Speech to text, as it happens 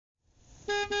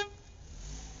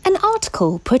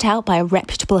article put out by a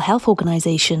reputable health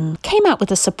organisation came out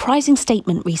with a surprising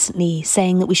statement recently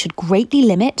saying that we should greatly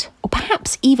limit, or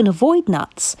perhaps even avoid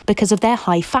nuts because of their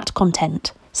high fat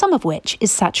content, some of which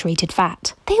is saturated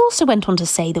fat. They also went on to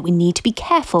say that we need to be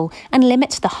careful and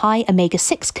limit the high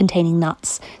omega-6 containing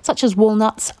nuts, such as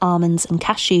walnuts, almonds and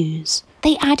cashews.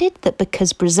 They added that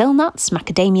because Brazil nuts,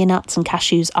 macadamia nuts and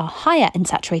cashews are higher in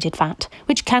saturated fat,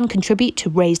 which can contribute to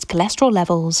raised cholesterol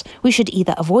levels, we should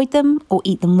either avoid them or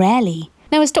eat them rarely.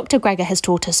 Now, as Dr. Greger has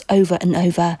taught us over and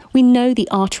over, we know the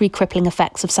artery crippling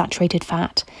effects of saturated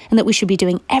fat, and that we should be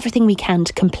doing everything we can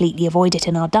to completely avoid it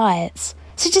in our diets.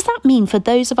 So does that mean for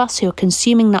those of us who are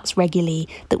consuming nuts regularly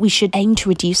that we should aim to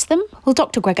reduce them? Well,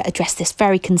 Dr. Greger addressed this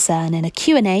very concern in a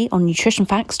Q&A on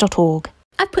nutritionfacts.org.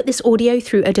 I've put this audio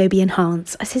through Adobe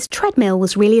Enhance as his treadmill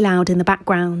was really loud in the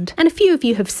background, and a few of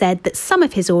you have said that some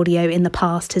of his audio in the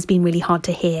past has been really hard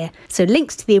to hear, so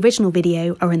links to the original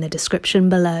video are in the description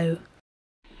below.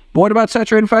 What about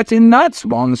saturated fats in nuts,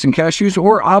 walnuts and cashews,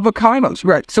 or avocados?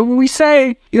 Right. So when we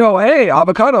say, hey,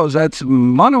 avocados, that's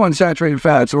monounsaturated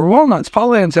fats, or walnuts,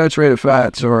 polyunsaturated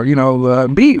fats, or,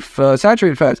 beef,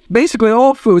 saturated fats. Basically,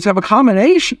 all foods have a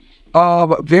combination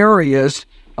of various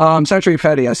saturated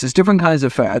fatty acids, different kinds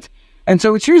of fats. And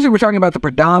so it's usually we're talking about the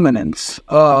predominance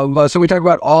of, so we talk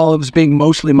about olives being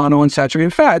mostly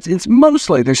monounsaturated fats. It's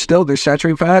mostly, there's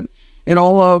saturated fat in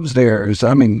olives, there's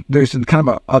kind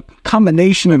of a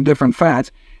combination of different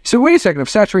fats. So wait a second, if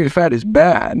saturated fat is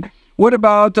bad, what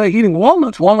about eating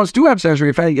walnuts? Walnuts do have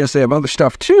saturated fat. Yes, they have other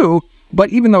stuff too, but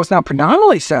even though it's not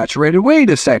predominantly saturated, wait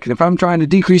a second, if I'm trying to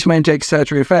decrease my intake of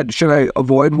saturated fat, should I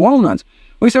avoid walnuts?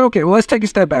 We say, okay, well, let's take a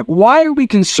step back. Why are we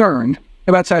concerned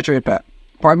about saturated fat?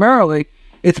 Primarily,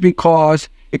 it's because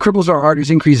it cripples our arteries,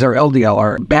 increases our LDL,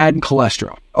 our bad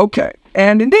cholesterol. Okay,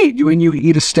 and indeed, when you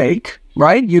eat a steak,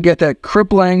 right, you get that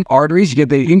crippling arteries, you get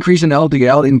the increase in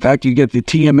LDL. In fact, you get the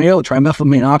TMAO,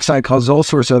 trimethylamine oxide, causes all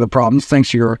sorts of other problems thanks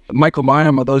to your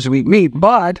microbiome of those who eat meat.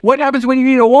 But what happens when you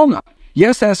eat a walnut?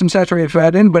 Yes, it has some saturated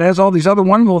fat in, but it has all these other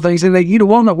wonderful things. And they eat a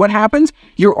walnut. What happens?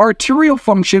 Your arterial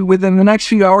function within the next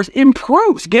few hours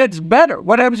improves, gets better.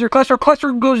 What happens to your cholesterol?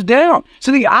 Cholesterol goes down.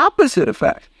 So the opposite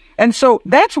effect. And so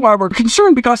that's why we're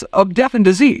concerned, because of death and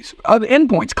disease, of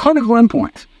endpoints, clinical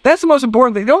endpoints. That's the most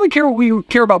important thing. The only we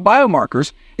care about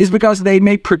biomarkers is because they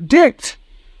may predict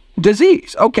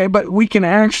disease. Okay, but we can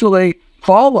actually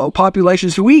follow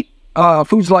populations who eat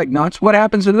foods like nuts. What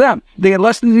happens to them? They get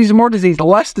less disease and more disease,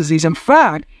 less disease. In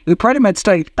fact, the PREDIMED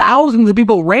study, thousands of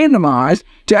people randomized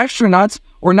to extra nuts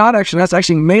or not extra nuts,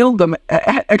 actually mailed them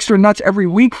extra nuts every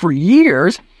week for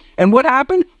years. And what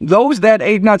happened? Those that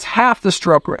ate nuts, half the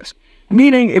stroke risk.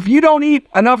 Meaning, if you don't eat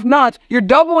enough nuts, you're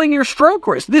doubling your stroke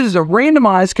risk. This is a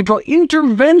randomized, controlled,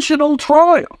 interventional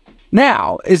trial.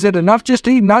 Now, is it enough just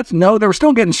to eat nuts? No, they were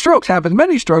still getting strokes, half as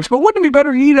many strokes, but wouldn't it be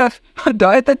better to eat a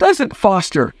diet that doesn't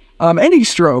foster any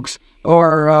strokes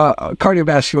or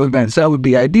cardiovascular events? That would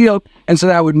be ideal. And so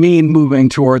that would mean moving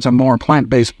towards a more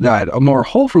plant-based diet, a more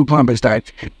whole food plant-based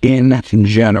diet in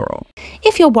general.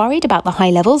 If you're worried about the high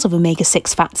levels of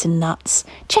omega-6 fats in nuts,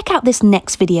 check out this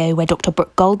next video where Dr.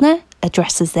 Brooke Goldner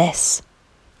addresses this.